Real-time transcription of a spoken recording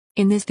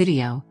In this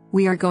video,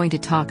 we are going to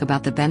talk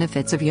about the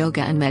benefits of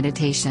yoga and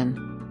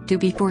meditation.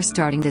 Before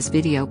starting this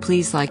video,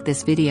 please like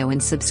this video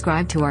and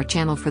subscribe to our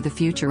channel for the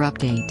future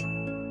update.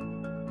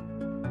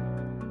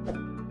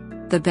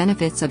 The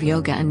benefits of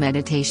yoga and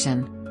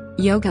meditation.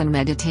 Yoga and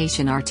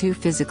meditation are two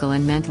physical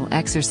and mental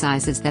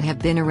exercises that have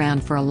been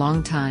around for a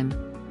long time.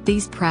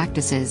 These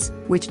practices,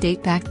 which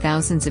date back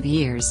thousands of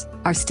years,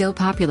 are still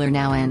popular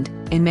now and,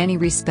 in many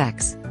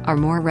respects, are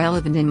more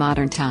relevant in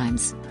modern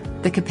times.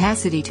 The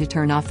capacity to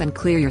turn off and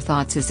clear your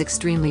thoughts is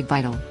extremely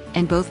vital,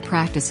 and both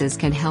practices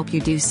can help you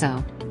do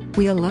so.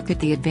 We'll look at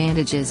the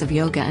advantages of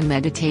yoga and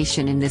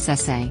meditation in this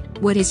essay.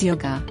 What is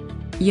yoga?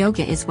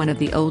 Yoga is one of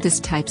the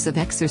oldest types of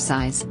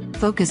exercise,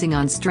 focusing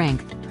on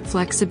strength,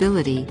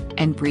 flexibility,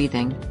 and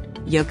breathing.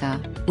 Yoga,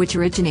 which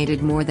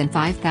originated more than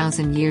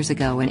 5,000 years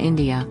ago in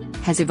India,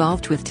 has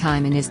evolved with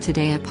time and is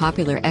today a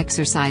popular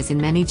exercise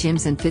in many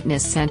gyms and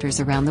fitness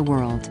centers around the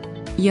world.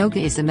 Yoga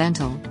is a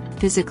mental,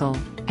 physical,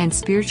 and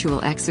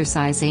spiritual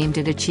exercise aimed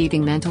at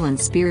achieving mental and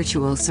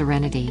spiritual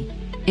serenity.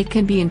 It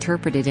can be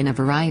interpreted in a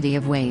variety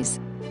of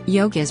ways.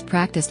 Yoga is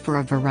practiced for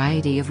a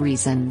variety of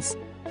reasons.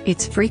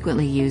 It's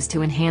frequently used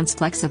to enhance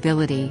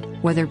flexibility,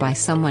 whether by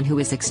someone who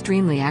is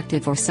extremely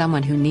active or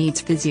someone who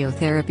needs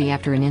physiotherapy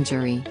after an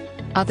injury.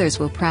 Others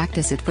will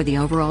practice it for the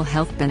overall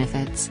health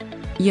benefits.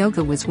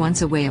 Yoga was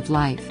once a way of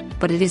life,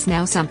 but it is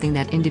now something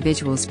that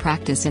individuals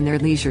practice in their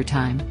leisure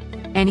time.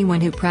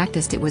 Anyone who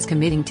practiced it was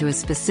committing to a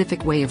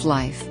specific way of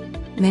life.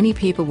 Many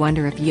people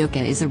wonder if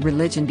yoga is a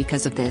religion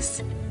because of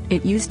this.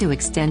 It used to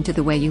extend to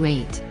the way you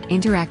ate,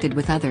 interacted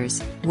with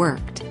others,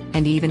 worked,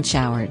 and even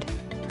showered.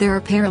 There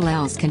are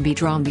parallels can be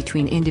drawn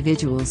between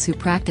individuals who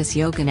practice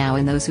yoga now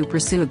and those who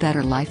pursue a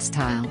better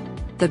lifestyle.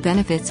 The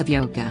benefits of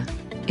yoga.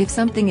 If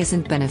something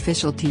isn't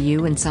beneficial to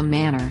you in some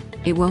manner,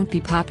 it won't be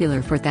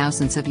popular for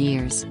thousands of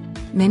years.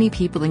 Many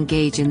people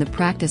engage in the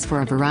practice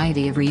for a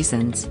variety of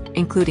reasons,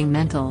 including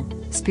mental,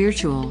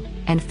 spiritual,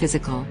 and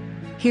physical.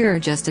 Here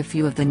are just a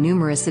few of the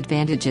numerous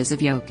advantages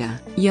of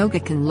yoga. Yoga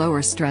can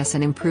lower stress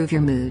and improve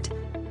your mood.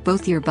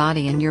 Both your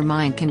body and your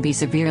mind can be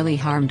severely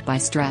harmed by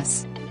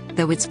stress.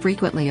 Though it's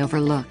frequently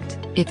overlooked,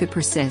 if it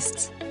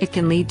persists, it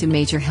can lead to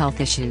major health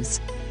issues.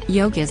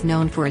 Yoga is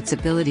known for its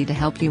ability to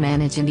help you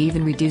manage and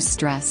even reduce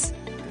stress.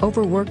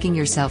 Overworking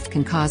yourself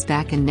can cause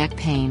back and neck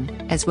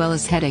pain, as well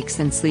as headaches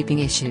and sleeping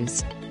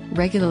issues.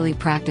 Regularly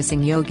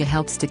practicing yoga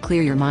helps to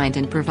clear your mind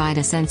and provide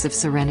a sense of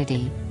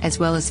serenity, as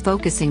well as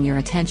focusing your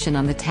attention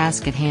on the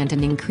task at hand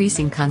and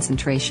increasing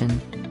concentration.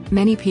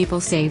 Many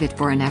people save it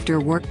for an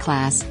after-work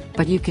class,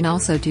 but you can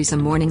also do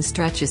some morning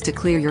stretches to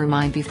clear your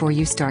mind before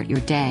you start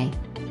your day.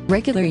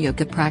 Regular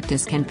yoga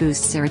practice can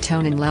boost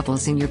serotonin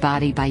levels in your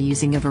body by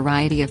using a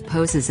variety of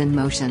poses and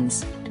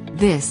motions.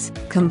 This,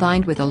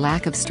 combined with a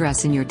lack of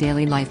stress in your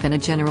daily life and a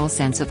general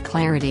sense of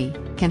clarity,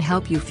 can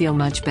help you feel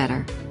much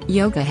better.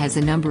 Yoga has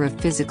a number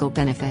of physical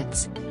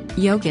benefits.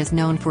 Yoga is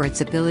known for its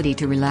ability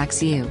to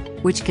relax you,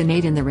 which can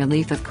aid in the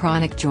relief of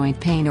chronic joint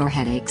pain or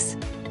headaches.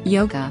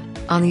 Yoga,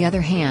 on the other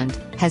hand,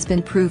 has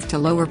been proved to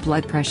lower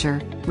blood pressure,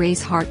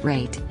 raise heart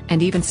rate,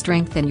 and even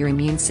strengthen your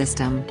immune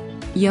system.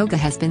 Yoga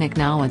has been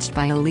acknowledged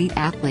by elite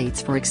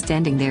athletes for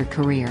extending their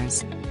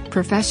careers.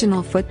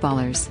 Professional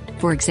footballers,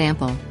 for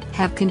example,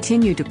 have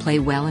continued to play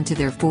well into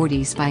their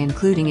 40s by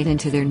including it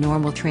into their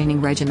normal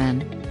training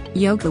regimen.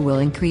 Yoga will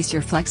increase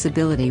your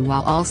flexibility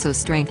while also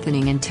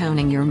strengthening and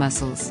toning your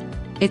muscles.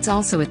 It's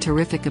also a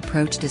terrific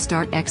approach to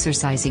start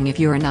exercising if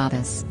you're a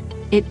novice.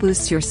 It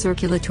boosts your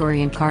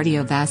circulatory and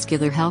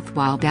cardiovascular health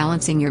while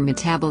balancing your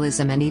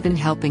metabolism and even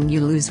helping you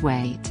lose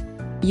weight.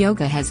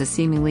 Yoga has a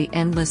seemingly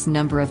endless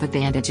number of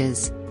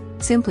advantages.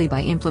 Simply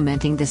by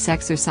implementing this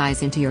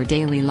exercise into your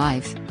daily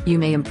life, you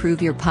may improve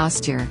your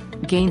posture,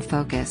 gain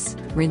focus,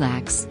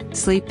 relax,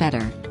 sleep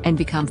better, and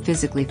become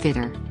physically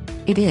fitter.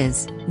 It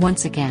is,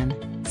 once again,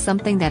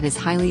 something that is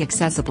highly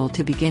accessible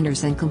to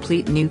beginners and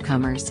complete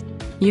newcomers.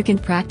 You can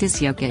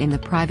practice yoga in the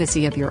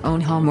privacy of your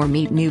own home or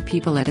meet new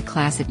people at a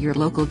class at your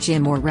local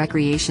gym or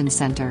recreation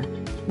center.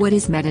 What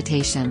is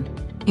meditation?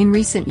 In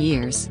recent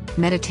years,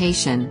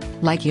 meditation,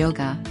 like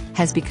yoga,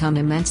 has become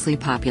immensely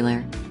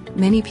popular.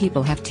 Many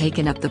people have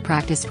taken up the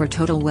practice for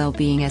total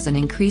well-being as an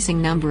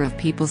increasing number of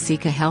people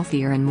seek a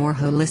healthier and more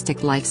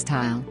holistic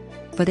lifestyle.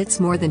 But it's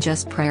more than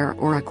just prayer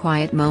or a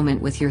quiet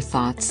moment with your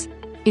thoughts.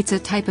 It's a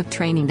type of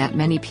training that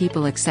many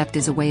people accept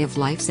as a way of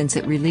life since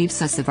it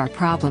relieves us of our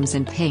problems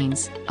and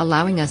pains,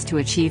 allowing us to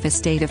achieve a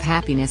state of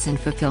happiness and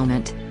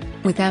fulfillment.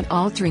 Without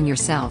altering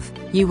yourself,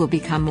 you will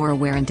become more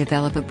aware and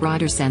develop a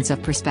broader sense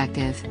of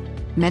perspective.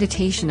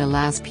 Meditation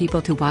allows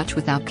people to watch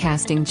without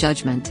casting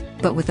judgment,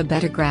 but with a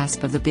better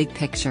grasp of the big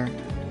picture.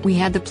 We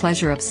had the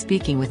pleasure of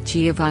speaking with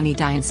Giovanni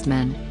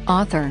Dienstmann,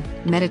 author,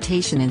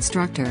 meditation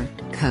instructor,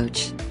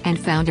 coach, and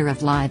founder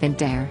of Live and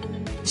Dare.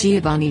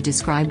 Giovanni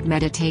described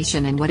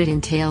meditation and what it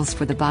entails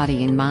for the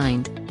body and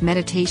mind.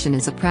 Meditation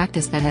is a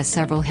practice that has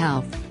several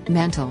health,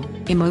 mental,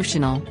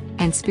 emotional,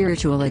 and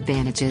spiritual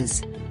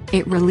advantages.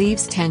 It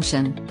relieves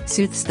tension,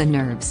 soothes the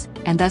nerves,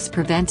 and thus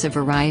prevents a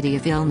variety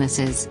of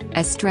illnesses,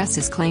 as stress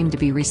is claimed to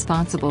be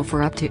responsible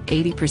for up to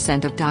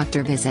 80% of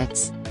doctor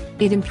visits.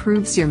 It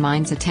improves your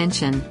mind's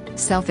attention,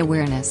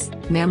 self-awareness,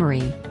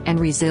 memory, and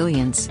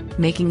resilience,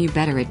 making you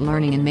better at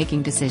learning and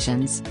making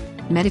decisions.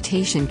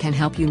 Meditation can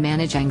help you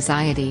manage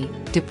anxiety,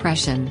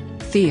 depression,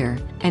 fear,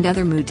 and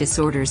other mood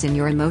disorders in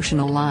your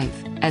emotional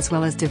life, as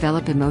well as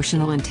develop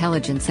emotional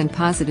intelligence and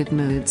positive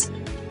moods.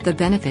 The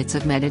benefits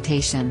of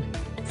meditation.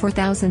 For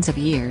thousands of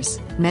years,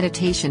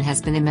 meditation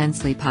has been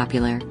immensely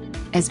popular.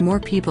 As more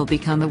people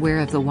become aware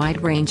of the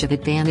wide range of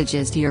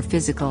advantages to your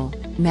physical,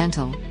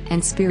 mental,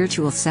 and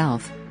spiritual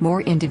self,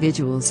 more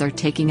individuals are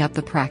taking up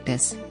the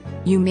practice.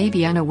 You may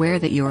be unaware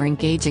that you are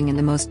engaging in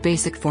the most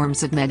basic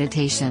forms of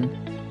meditation.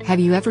 Have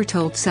you ever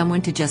told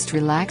someone to just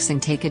relax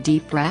and take a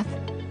deep breath?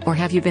 Or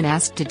have you been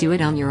asked to do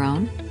it on your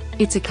own?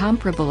 It's a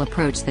comparable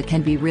approach that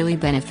can be really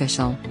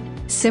beneficial.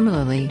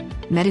 Similarly,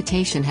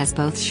 meditation has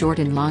both short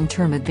and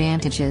long-term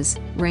advantages,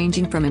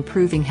 ranging from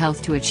improving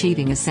health to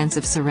achieving a sense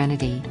of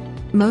serenity.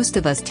 Most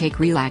of us take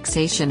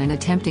relaxation and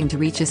attempting to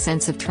reach a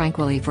sense of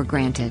tranquility for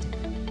granted.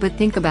 But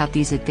think about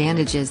these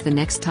advantages the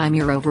next time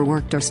you're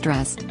overworked or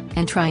stressed,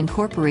 and try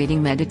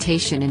incorporating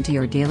meditation into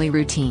your daily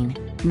routine.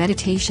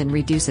 Meditation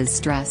reduces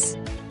stress.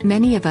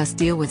 Many of us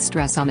deal with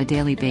stress on a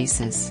daily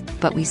basis,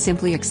 but we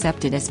simply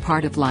accept it as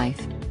part of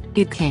life.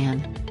 It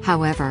can,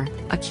 however,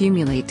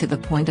 accumulate to the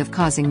point of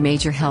causing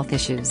major health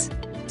issues.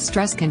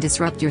 Stress can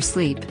disrupt your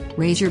sleep,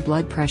 raise your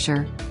blood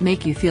pressure,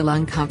 make you feel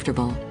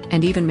uncomfortable,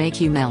 and even make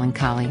you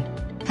melancholy.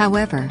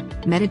 However,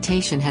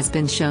 meditation has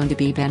been shown to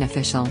be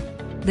beneficial.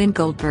 Lynn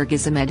Goldberg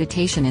is a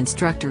meditation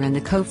instructor and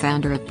the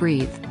co-founder of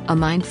Breathe, a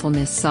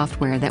mindfulness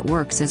software that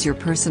works as your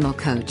personal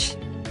coach.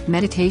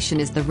 Meditation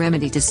is the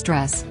remedy to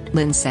stress,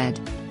 Lynn said.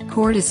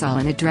 Cortisol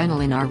and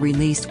adrenaline are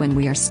released when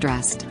we are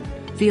stressed.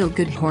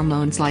 Feel-good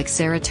hormones like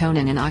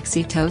serotonin and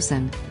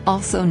oxytocin,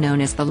 also known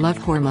as the love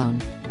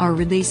hormone, are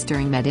released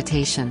during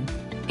meditation.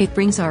 It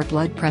brings our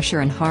blood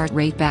pressure and heart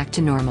rate back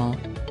to normal.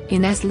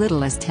 In as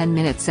little as 10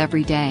 minutes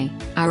every day,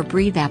 our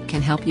Breathe app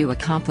can help you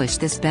accomplish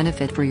this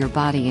benefit for your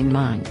body and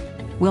mind.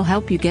 We'll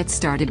help you get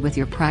started with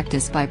your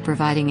practice by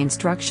providing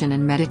instruction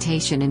and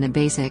meditation in a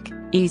basic,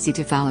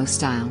 easy-to-follow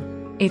style.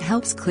 It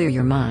helps clear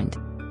your mind.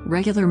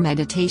 Regular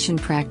meditation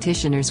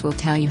practitioners will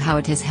tell you how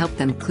it has helped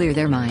them clear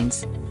their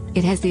minds.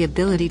 It has the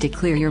ability to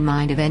clear your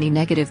mind of any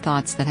negative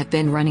thoughts that have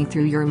been running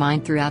through your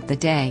mind throughout the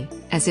day,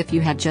 as if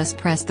you had just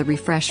pressed the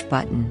refresh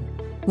button.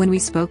 When we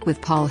spoke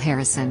with Paul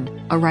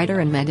Harrison, a writer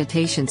and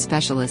meditation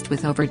specialist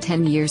with over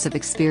 10 years of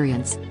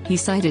experience, he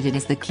cited it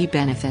as the key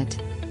benefit.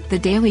 The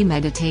Daily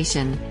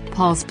Meditation,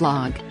 Paul's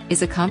blog,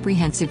 is a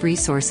comprehensive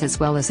resource as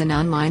well as an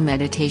online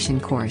meditation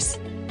course.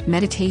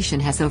 Meditation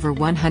has over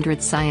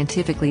 100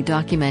 scientifically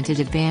documented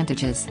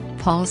advantages,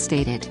 Paul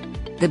stated.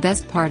 The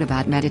best part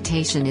about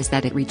meditation is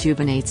that it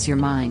rejuvenates your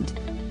mind.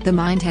 The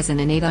mind has an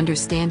innate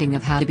understanding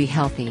of how to be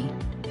healthy.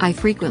 I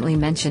frequently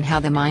mention how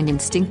the mind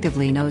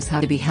instinctively knows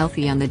how to be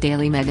healthy on the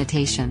daily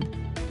meditation.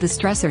 The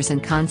stressors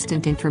and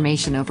constant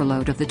information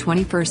overload of the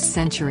 21st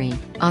century,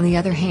 on the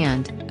other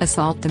hand,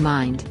 assault the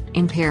mind,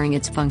 impairing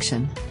its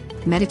function.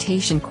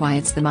 Meditation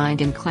quiets the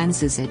mind and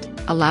cleanses it,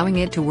 allowing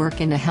it to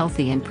work in a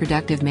healthy and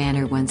productive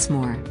manner once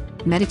more.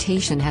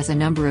 Meditation has a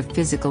number of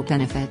physical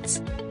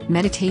benefits.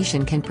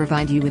 Meditation can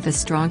provide you with a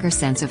stronger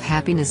sense of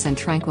happiness and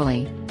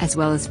tranquility, as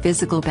well as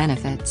physical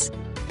benefits.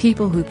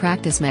 People who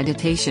practice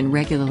meditation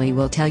regularly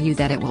will tell you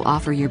that it will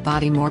offer your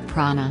body more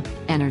prana,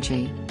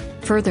 energy.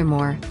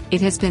 Furthermore,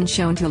 it has been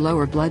shown to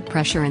lower blood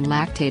pressure and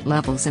lactate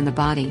levels in the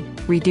body,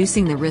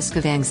 reducing the risk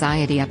of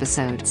anxiety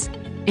episodes.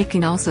 It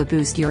can also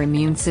boost your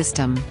immune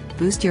system,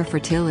 boost your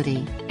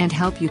fertility, and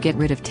help you get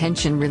rid of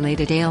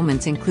tension-related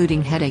ailments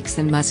including headaches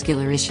and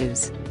muscular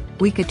issues.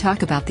 We could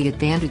talk about the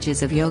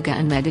advantages of yoga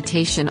and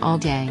meditation all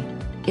day.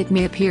 It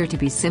may appear to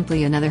be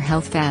simply another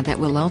health fad that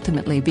will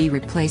ultimately be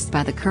replaced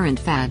by the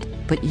current fad,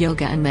 but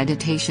yoga and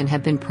meditation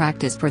have been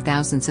practiced for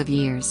thousands of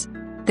years.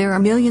 There are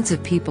millions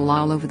of people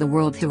all over the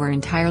world who are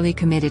entirely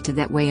committed to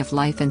that way of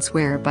life and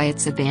swear by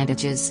its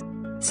advantages.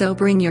 So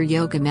bring your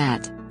yoga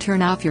mat,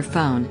 turn off your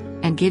phone,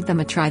 and give them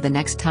a try the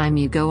next time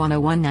you go on a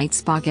one-night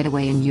spa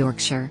getaway in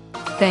Yorkshire.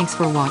 Thanks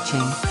for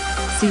watching.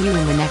 See you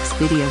in the next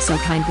video, so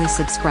kindly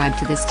subscribe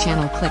to this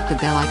channel, click the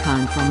bell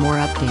icon for more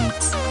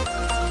updates.